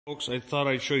Folks, I thought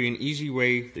I'd show you an easy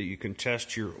way that you can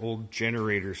test your old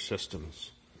generator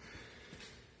systems.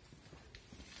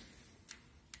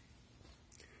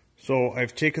 So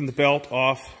I've taken the belt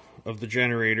off of the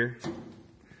generator.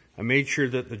 I made sure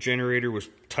that the generator was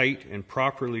tight and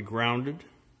properly grounded.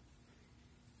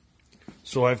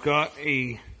 So I've got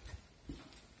a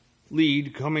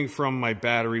lead coming from my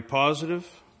battery positive.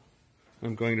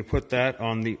 I'm going to put that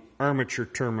on the armature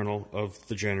terminal of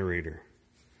the generator.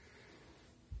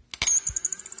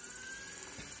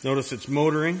 Notice it's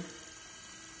motoring.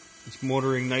 It's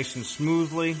motoring nice and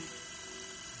smoothly,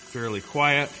 fairly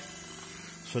quiet.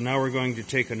 So now we're going to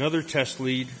take another test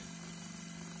lead,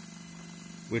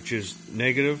 which is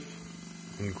negative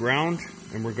and ground,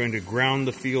 and we're going to ground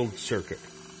the field circuit.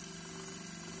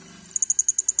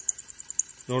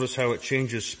 Notice how it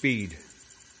changes speed.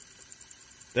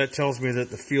 That tells me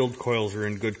that the field coils are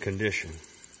in good condition.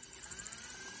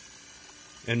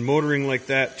 And motoring like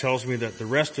that tells me that the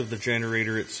rest of the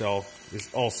generator itself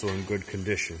is also in good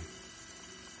condition.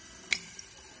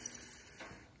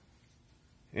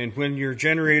 And when your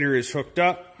generator is hooked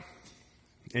up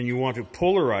and you want to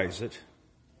polarize it,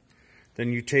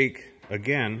 then you take,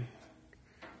 again,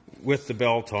 with the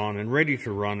belt on and ready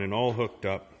to run and all hooked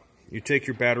up, you take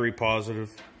your battery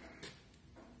positive,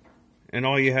 and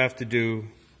all you have to do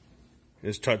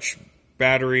is touch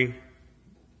battery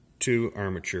to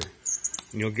armature.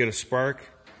 And you'll get a spark,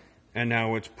 and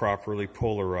now it's properly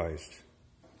polarized.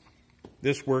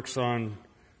 This works on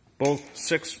both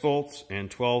 6 volts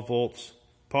and 12 volts,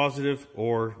 positive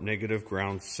or negative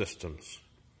ground systems.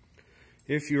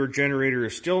 If your generator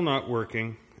is still not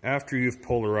working after you've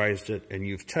polarized it and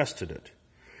you've tested it,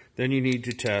 then you need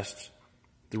to test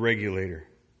the regulator.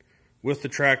 With the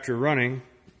tractor running,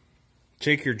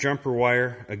 take your jumper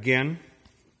wire again,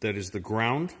 that is the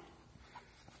ground,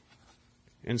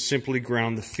 and simply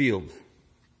ground the field.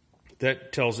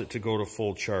 That tells it to go to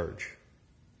full charge.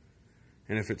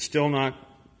 And if it's still not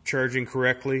charging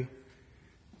correctly,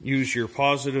 use your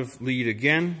positive lead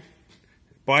again,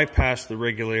 bypass the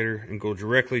regulator, and go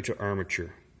directly to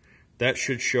armature. That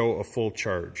should show a full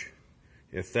charge.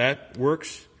 If that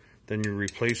works, then you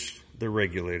replace the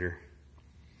regulator.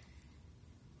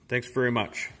 Thanks very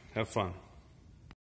much. Have fun.